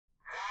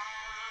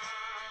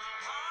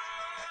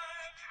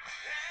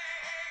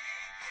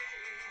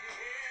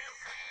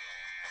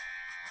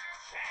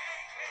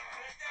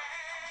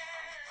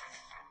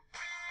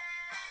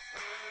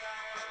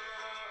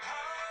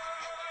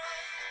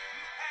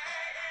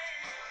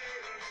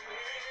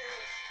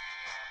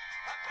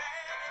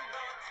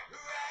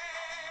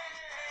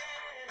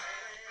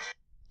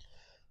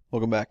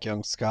Welcome back,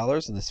 young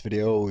scholars. In this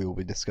video, we will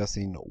be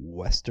discussing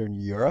Western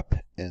Europe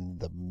in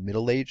the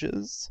Middle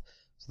Ages,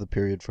 so the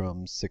period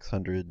from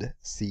 600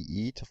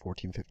 CE to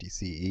 1450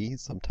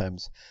 CE,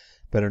 sometimes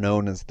better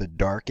known as the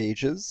Dark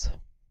Ages.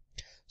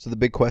 So the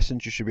big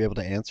questions you should be able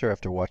to answer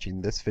after watching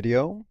this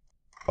video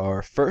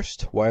are: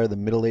 first, why are the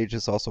Middle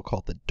Ages also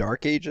called the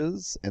Dark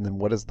Ages? And then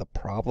what is the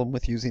problem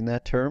with using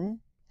that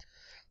term?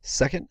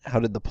 Second,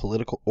 how did the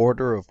political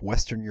order of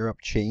Western Europe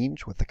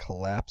change with the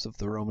collapse of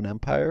the Roman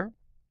Empire?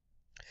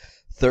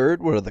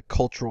 Third, what are the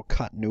cultural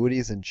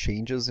continuities and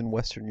changes in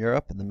Western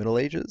Europe in the Middle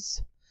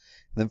Ages?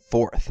 And then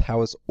fourth,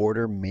 how is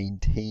order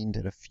maintained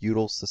in a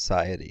feudal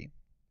society?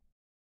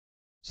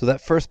 So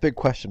that first big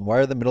question, why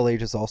are the Middle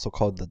Ages also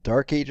called the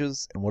Dark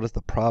Ages, and what is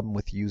the problem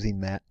with using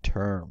that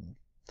term?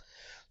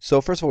 So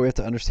first of all, we have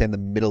to understand the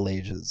Middle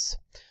Ages.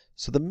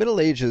 So the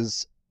Middle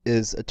Ages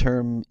is a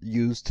term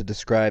used to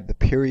describe the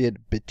period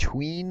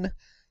between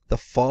the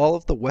fall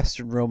of the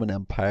Western Roman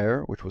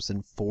Empire, which was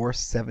in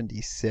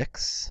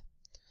 476,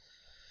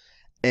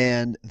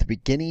 and the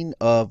beginning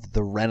of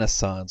the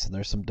Renaissance. And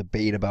there's some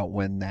debate about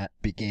when that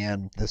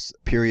began, this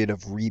period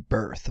of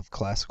rebirth of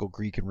classical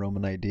Greek and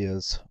Roman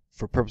ideas.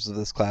 For purposes of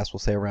this class, we'll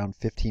say around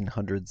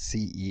 1500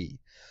 CE.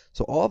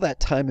 So all that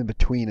time in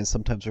between is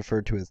sometimes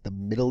referred to as the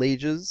Middle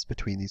Ages,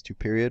 between these two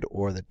periods,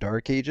 or the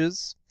Dark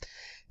Ages.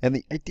 And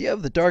the idea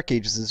of the Dark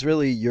Ages is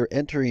really you're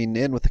entering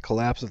in with the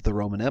collapse of the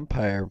Roman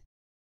Empire,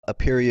 a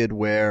period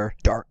where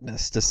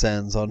darkness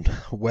descends on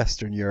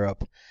Western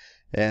Europe.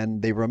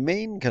 And they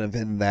remain kind of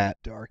in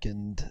that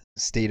darkened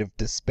state of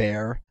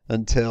despair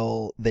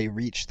until they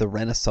reach the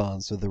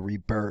Renaissance, or the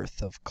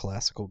rebirth of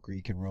classical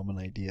Greek and Roman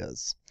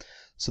ideas.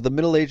 So the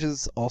Middle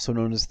Ages, also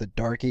known as the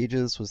Dark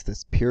Ages, was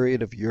this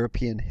period of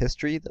European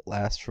history that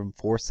lasts from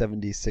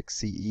 476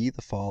 CE,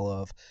 the fall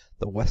of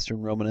the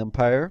Western Roman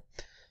Empire,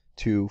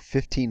 to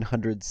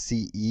 1500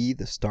 CE,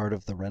 the start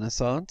of the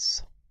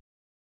Renaissance.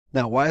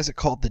 Now, why is it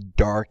called the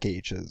Dark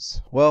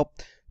Ages? Well,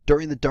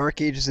 during the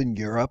Dark Ages in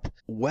Europe,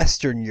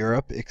 Western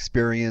Europe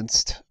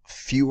experienced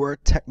fewer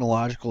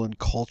technological and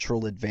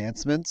cultural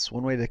advancements.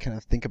 One way to kind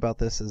of think about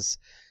this is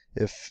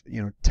if,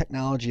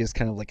 technology is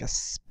kind of like a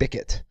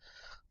spigot.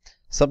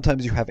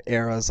 Sometimes you have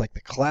eras like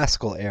the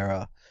classical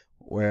era,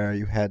 where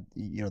you had,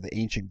 the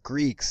ancient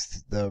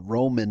Greeks, the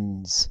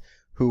Romans,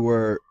 who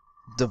were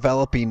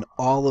developing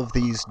all of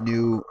these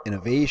new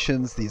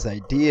innovations, these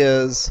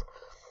ideas,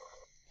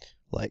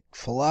 like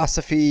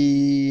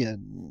philosophy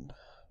and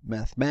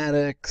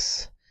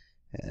mathematics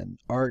and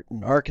art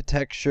and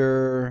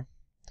architecture,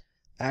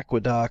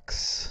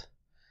 aqueducts,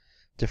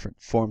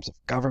 different forms of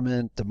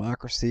government,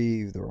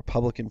 democracy, the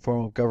republican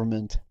form of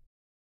government.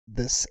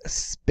 This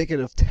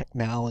spigot of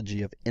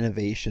technology, of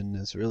innovation,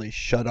 is really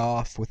shut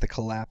off with the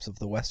collapse of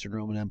the Western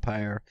Roman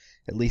Empire.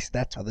 At least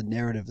that's how the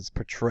narrative is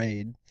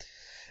portrayed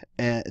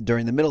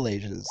during the Middle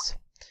Ages.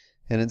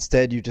 And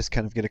instead you just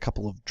kind of get a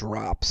couple of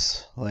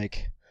drops,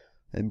 like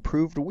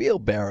improved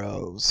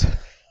wheelbarrows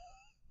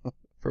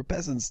for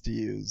peasants to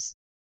use.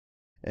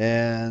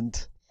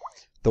 And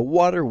the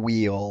water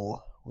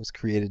wheel was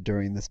created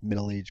during this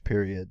Middle Age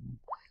period.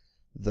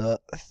 The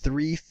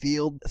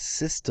three-field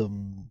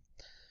system,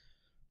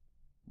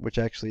 which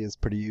actually is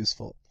pretty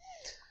useful.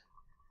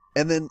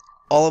 And then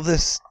all of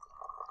this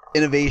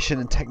innovation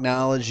and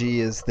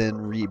technology is then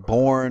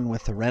reborn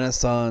with the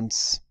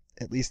Renaissance.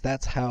 At least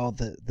that's how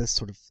this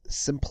sort of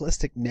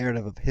simplistic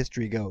narrative of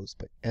history goes.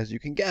 But as you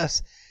can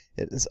guess,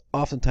 it is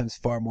oftentimes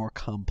far more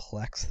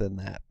complex than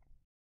that.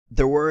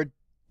 There were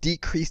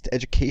decreased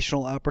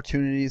educational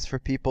opportunities for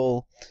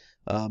people,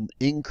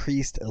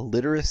 increased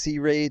illiteracy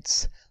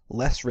rates,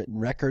 less written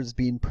records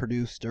being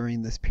produced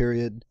during this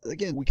period.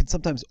 Again, we can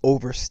sometimes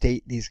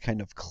overstate these kind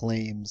of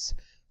claims.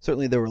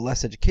 Certainly there were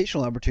less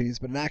educational opportunities,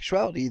 but in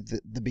actuality,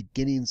 the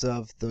beginnings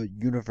of the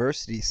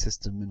university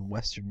system in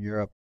Western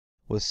Europe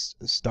was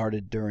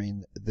started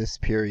during this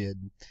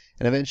period.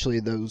 And eventually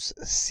those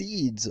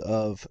seeds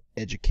of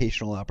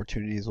educational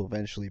opportunities will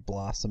eventually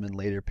blossom in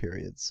later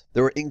periods.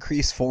 There were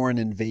increased foreign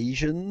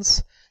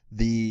invasions.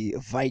 The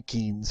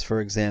Vikings, for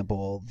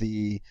example,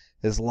 the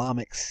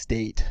Islamic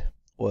State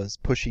was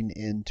pushing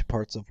into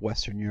parts of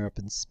Western Europe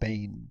and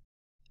Spain.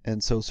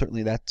 And so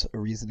certainly that's a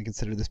reason to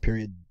consider this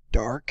period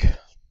dark.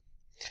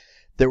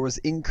 There was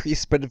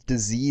increased spread of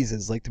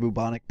diseases like the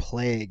bubonic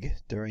plague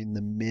during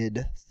the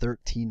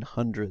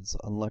mid-1300s,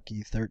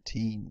 unlucky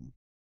 13.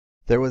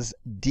 There was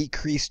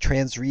decreased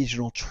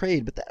transregional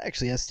trade, but that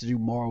actually has to do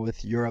more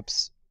with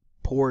Europe's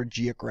poor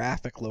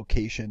geographic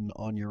location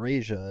on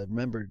Eurasia.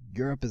 Remember,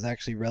 Europe is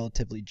actually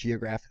relatively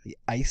geographically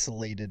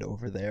isolated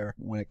over there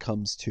when it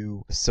comes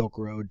to Silk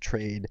Road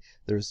trade.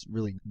 There's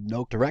really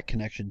no direct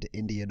connection to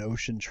Indian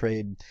Ocean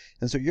trade.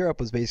 And so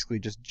Europe was basically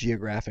just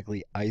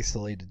geographically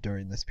isolated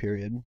during this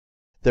period.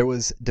 There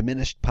was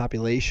diminished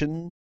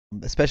population,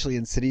 especially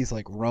in cities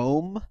like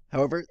Rome.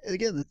 However,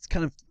 again, it's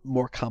kind of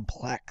more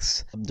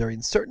complex.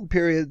 During certain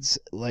periods,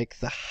 like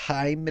the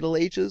High Middle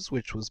Ages,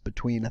 which was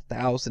between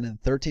 1000 and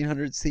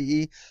 1300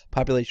 CE,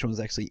 population was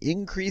actually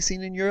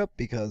increasing in Europe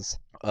because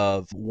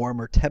of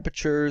warmer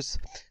temperatures.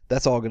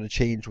 That's all going to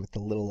change with the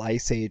Little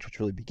Ice Age, which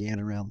really began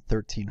around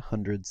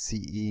 1300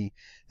 CE.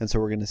 And so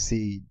we're going to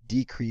see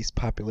decreased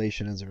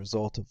population as a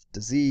result of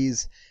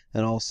disease,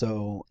 and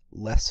also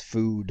less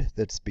food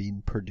that's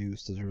being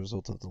produced as a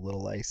result of the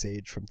Little Ice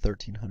Age from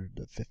 1300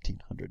 to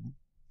 1500.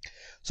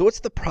 So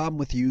what's the problem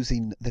with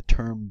using the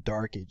term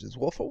Dark Ages?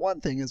 Well, for one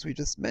thing, as we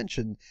just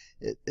mentioned,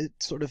 it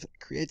sort of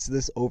creates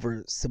this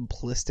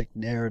oversimplistic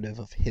narrative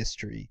of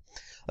history.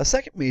 A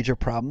second major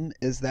problem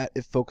is that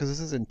it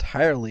focuses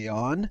entirely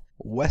on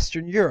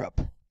Western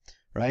Europe,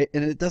 right?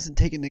 And it doesn't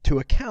take into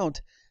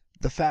account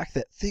the fact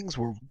that things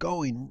were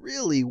going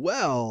really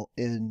well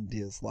in the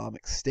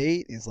Islamic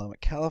State,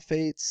 Islamic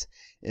Caliphates,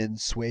 in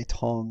Sui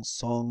Tong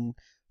Song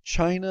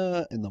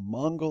China, in the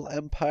Mongol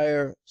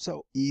Empire,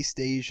 so East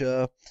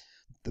Asia.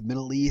 The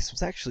Middle East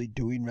was actually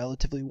doing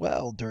relatively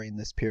well during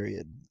this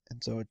period,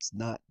 and so it's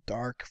not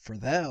dark for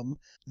them.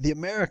 The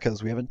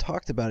Americas, we haven't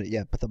talked about it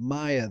yet, but the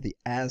Maya, the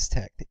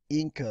Aztec, the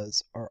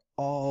Incas are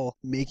all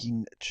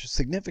making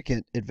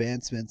significant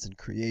advancements and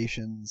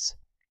creations.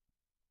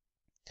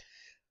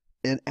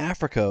 In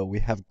Africa,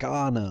 we have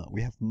Ghana,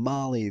 we have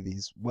Mali,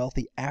 these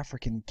wealthy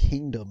African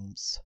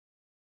kingdoms.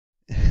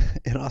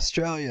 In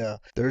Australia,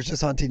 there's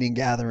just hunting and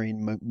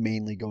gathering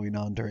mainly going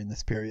on during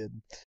this period.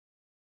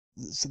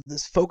 So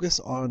this focus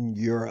on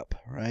Europe,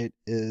 right,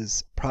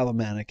 is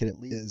problematic, and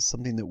it is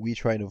something that we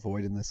try to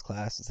avoid in this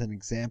class. It's an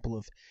example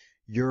of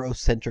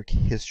Eurocentric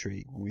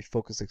history, when we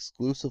focus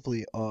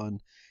exclusively on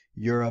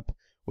Europe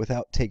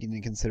without taking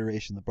into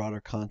consideration the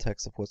broader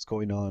context of what's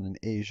going on in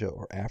Asia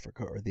or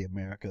Africa or the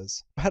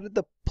Americas. How did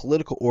the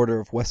political order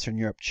of Western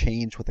Europe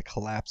change with the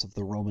collapse of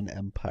the Roman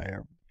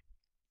Empire?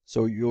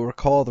 So you'll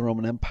recall the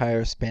Roman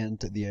Empire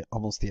spanned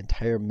almost the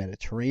entire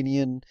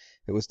Mediterranean.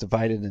 It was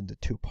divided into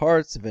two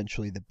parts.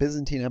 Eventually the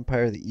Byzantine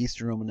Empire, the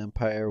Eastern Roman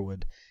Empire,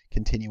 would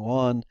continue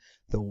on.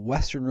 The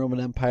Western Roman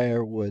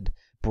Empire would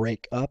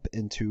break up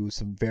into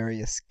some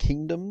various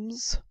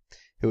kingdoms.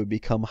 It would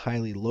become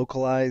highly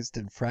localized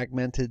and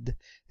fragmented,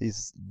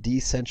 these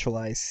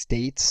decentralized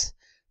states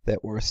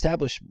that were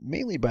established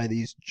mainly by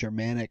these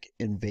Germanic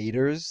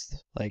invaders,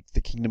 like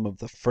the kingdom of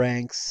the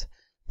Franks,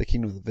 the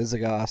kingdom of the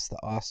Visigoths, the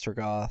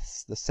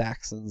Ostrogoths, the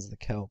Saxons, the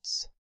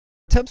Celts.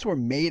 Attempts were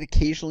made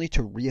occasionally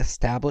to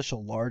reestablish a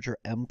larger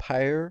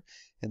empire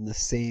in the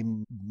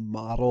same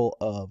model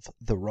of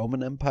the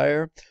Roman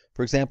Empire.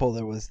 For example,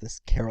 there was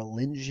this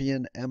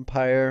Carolingian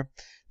Empire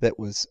that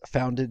was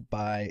founded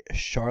by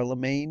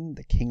Charlemagne,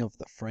 the king of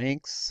the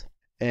Franks.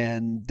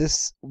 And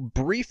this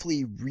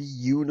briefly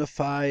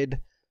reunified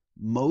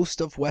most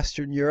of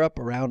Western Europe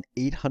around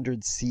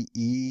 800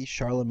 CE.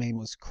 Charlemagne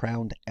was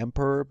crowned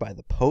emperor by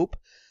the Pope.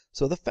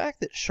 So the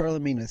fact that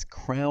Charlemagne is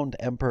crowned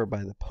emperor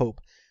by the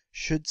Pope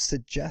should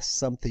suggest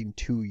something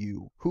to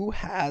you. Who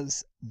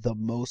has the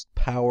most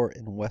power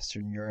in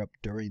Western Europe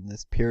during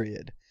this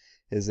period?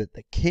 Is it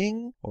the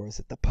king or is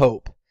it the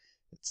Pope?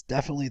 It's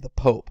definitely the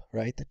Pope,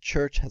 right? The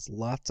church has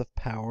lots of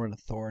power and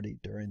authority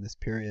during this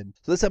period.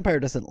 So this empire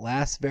doesn't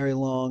last very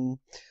long,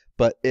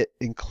 but it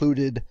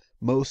included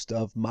most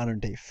of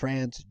modern-day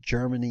France,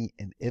 Germany,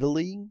 and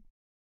Italy.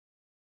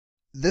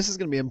 This is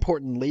going to be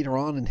important later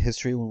on in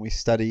history when we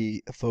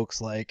study folks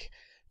like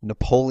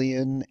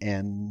Napoleon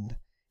and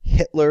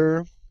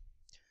Hitler,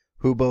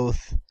 who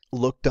both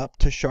looked up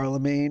to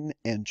Charlemagne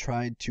and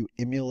tried to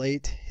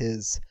emulate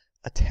his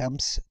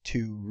attempts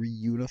to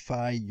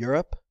reunify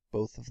Europe.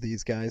 Both of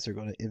these guys are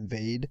going to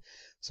invade.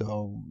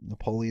 So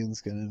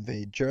Napoleon's going to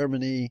invade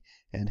Germany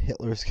and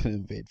Hitler's going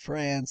to invade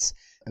France,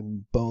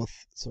 and both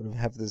sort of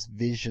have this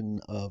vision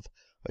of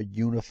a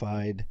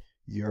unified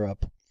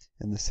Europe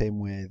in the same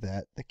way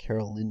that the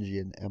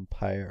Carolingian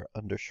Empire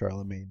under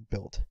Charlemagne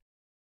built.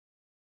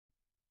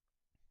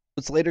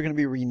 It's later going to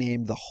be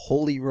renamed the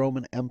Holy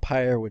Roman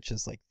Empire, which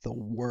is like the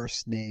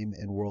worst name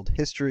in world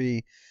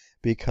history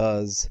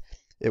because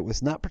it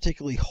was not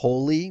particularly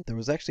holy. There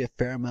was actually a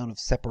fair amount of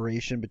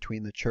separation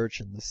between the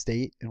church and the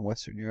state in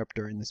Western Europe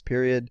during this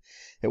period.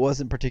 It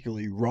wasn't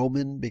particularly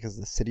Roman because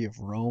the city of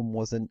Rome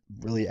wasn't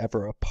really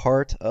ever a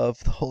part of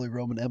the Holy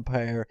Roman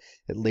Empire.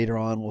 It later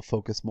on will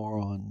focus more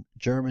on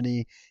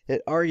Germany.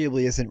 It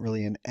arguably isn't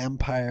really an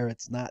empire.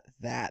 It's not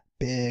that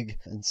big.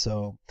 And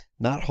so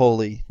not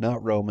holy,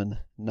 not Roman,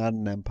 not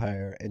an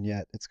empire, and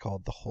yet it's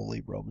called the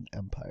Holy Roman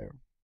Empire.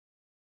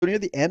 So near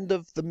the end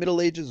of the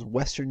Middle Ages,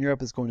 Western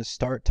Europe is going to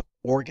start to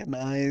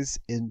organize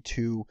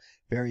into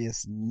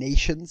various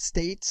nation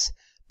states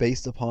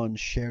based upon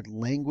shared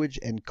language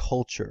and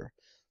culture.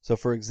 So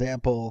for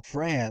example,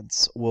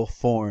 France will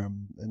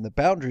form, and the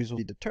boundaries will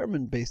be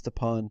determined based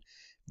upon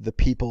the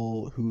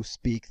people who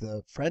speak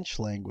the French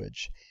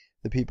language,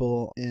 the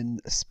people in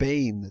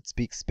Spain that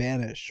speak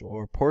Spanish,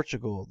 or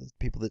Portugal, the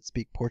people that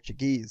speak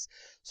Portuguese.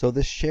 So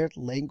this shared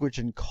language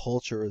and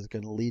culture is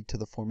going to lead to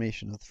the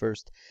formation of the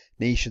first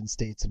nation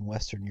states in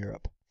Western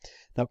Europe.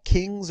 Now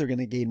kings are going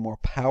to gain more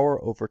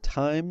power over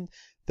time.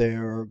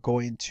 They're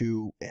going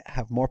to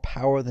have more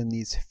power than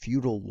these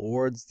feudal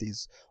lords,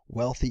 these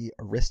wealthy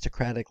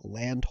aristocratic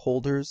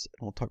landholders.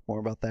 And we'll talk more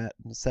about that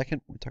in a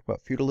second when we talk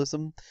about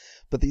feudalism.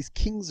 But these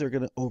kings are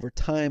going to, over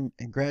time,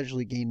 and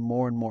gradually gain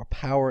more and more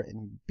power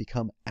and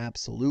become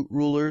absolute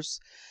rulers.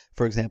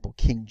 For example,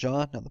 King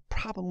John. Now, the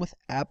problem with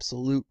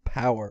absolute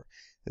power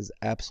is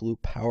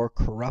absolute power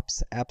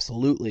corrupts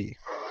absolutely.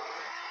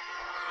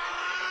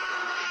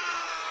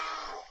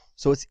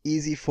 So it's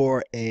easy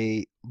for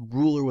a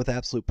ruler with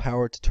absolute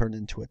power to turn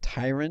into a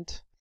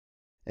tyrant.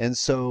 And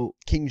so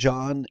King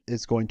John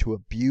is going to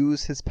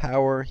abuse his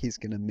power. He's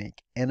going to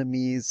make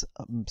enemies,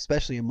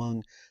 especially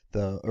among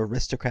the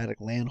aristocratic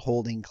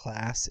landholding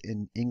class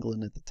in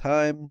England at the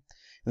time.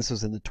 This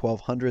was in the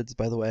 1200s,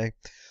 by the way.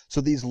 So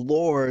these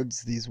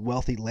lords, these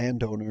wealthy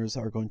landowners,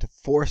 are going to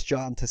force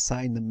John to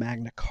sign the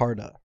Magna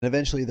Carta. And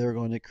eventually they're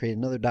going to create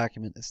another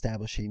document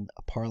establishing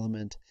a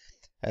parliament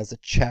as a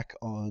check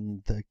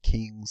on the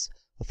king's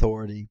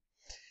authority.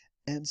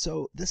 And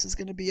so this is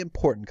going to be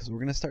important because we're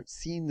going to start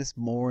seeing this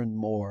more and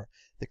more.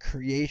 The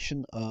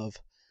creation of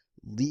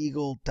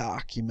legal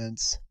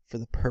documents for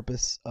the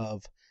purpose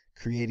of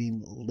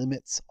creating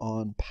limits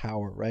on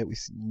power, right? We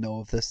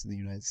know of this in the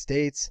United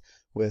States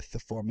with the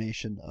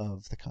formation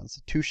of the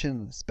Constitution,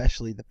 and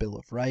especially the Bill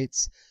of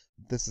Rights.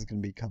 This is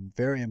going to become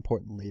very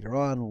important later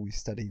on when we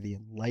study the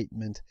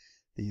Enlightenment,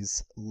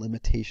 these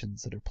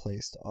limitations that are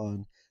placed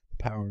on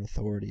power and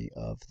authority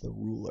of the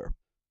ruler.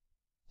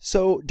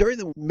 So during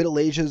the Middle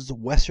Ages,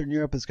 Western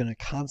Europe is going to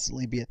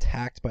constantly be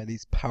attacked by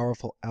these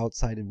powerful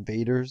outside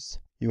invaders.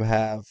 You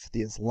have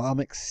the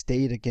Islamic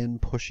State again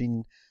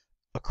pushing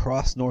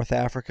across North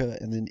Africa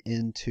and then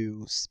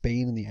into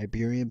Spain and the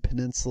Iberian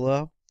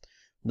Peninsula,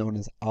 known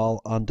as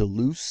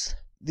Al-Andalus.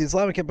 The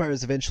Islamic Empire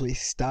is eventually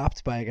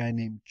stopped by a guy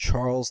named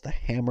Charles the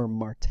Hammer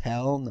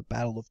Martel in the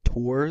Battle of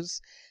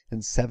Tours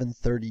in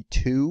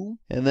 732.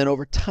 And then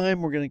over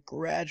time, we're going to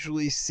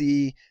gradually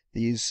see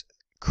these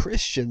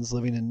Christians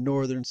living in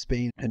northern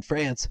Spain and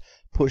France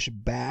push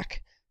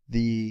back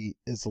the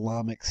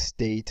Islamic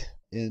State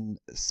in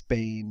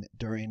Spain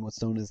during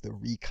what's known as the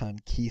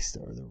Reconquista,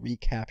 or the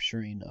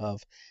recapturing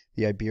of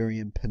the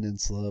Iberian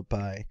Peninsula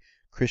by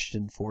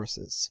Christian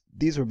forces.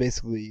 These were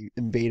basically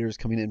invaders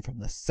coming in from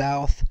the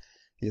south,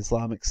 the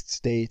Islamic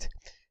State,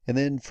 and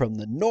then from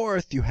the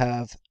north you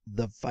have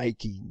the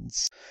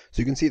Vikings. So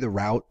you can see the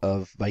route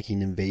of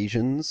Viking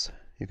invasions.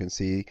 You can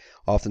see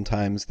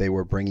oftentimes they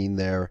were bringing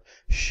their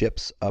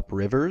ships up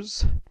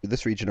rivers.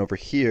 This region over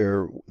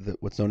here,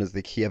 what's known as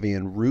the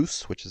Kievan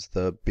Rus, which is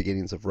the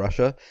beginnings of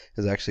Russia,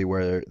 is actually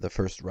where the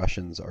first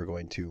Russians are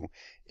going to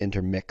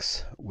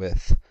intermix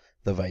with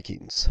the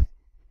Vikings.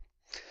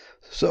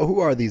 So who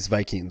are these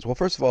Vikings? Well,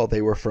 first of all,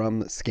 they were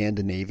from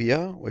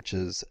Scandinavia, which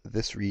is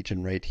this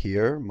region right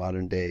here,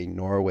 modern-day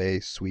Norway,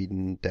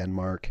 Sweden,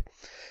 Denmark.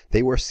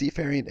 They were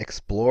seafaring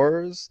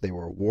explorers, they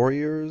were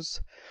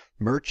warriors,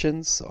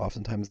 merchants.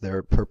 Oftentimes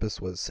their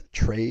purpose was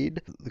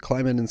trade. The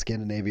climate in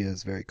Scandinavia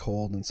is very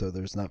cold, and so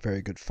there's not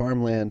very good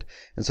farmland,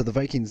 and so the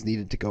Vikings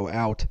needed to go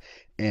out,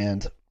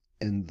 and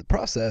in the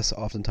process,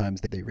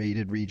 oftentimes they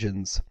raided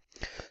regions.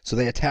 So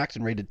they attacked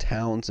and raided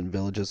towns and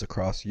villages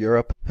across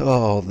Europe.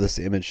 Oh, this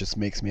image just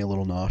makes me a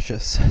little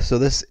nauseous. So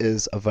this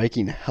is a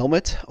Viking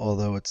helmet,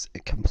 although it's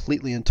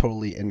completely and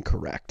totally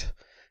incorrect.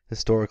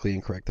 Historically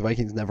incorrect. The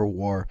Vikings never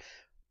wore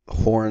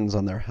horns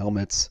on their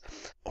helmets.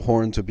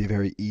 Horns would be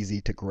very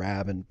easy to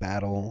grab in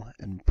battle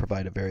and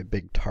provide a very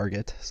big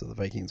target. So the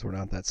Vikings were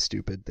not that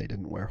stupid. They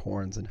didn't wear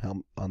horns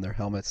on their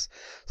helmets.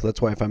 So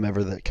that's why if I'm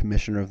ever the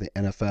commissioner of the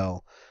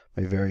NFL,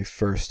 my very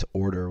first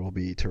order will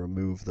be to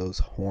remove those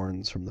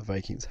horns from the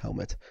Vikings'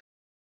 helmet.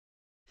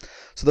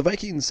 So the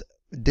Vikings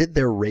did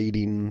their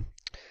raiding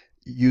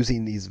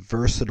using these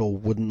versatile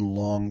wooden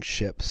long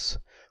ships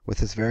with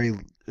this very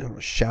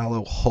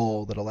shallow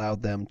hull that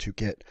allowed them to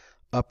get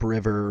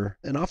upriver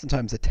and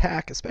oftentimes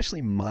attack,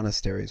 especially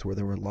monasteries where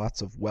there were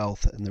lots of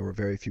wealth and there were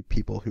very few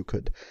people who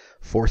could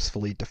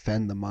forcefully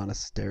defend the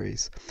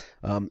monasteries.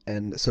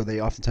 And so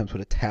they oftentimes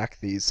would attack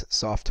these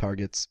soft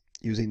targets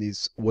using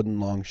these wooden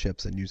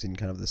longships and using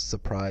kind of this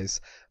surprise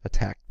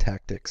attack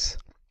tactics.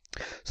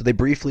 So they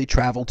briefly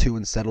traveled to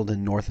and settled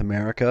in North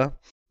America.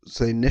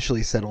 So they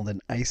initially settled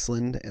in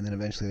Iceland, and then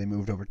eventually they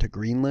moved over to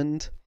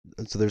Greenland.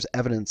 So there's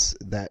evidence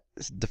that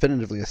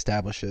definitively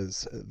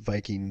establishes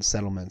Viking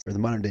settlements, or the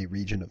modern day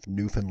region of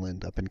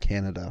Newfoundland up in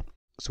Canada.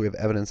 So we have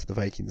evidence that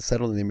the Vikings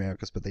settled in the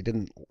Americas, but they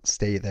didn't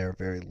stay there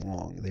very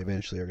long. They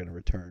eventually are going to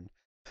return.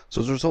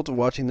 So as a result of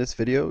watching this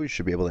video, you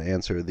should be able to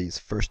answer these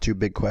first two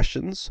big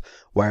questions.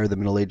 Why are the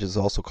Middle Ages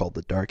also called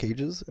the Dark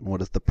Ages? And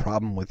what is the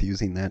problem with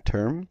using that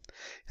term?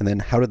 And then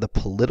how did the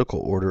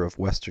political order of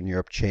Western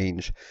Europe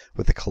change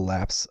with the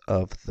collapse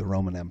of the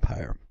Roman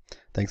Empire?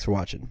 Thanks for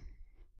watching.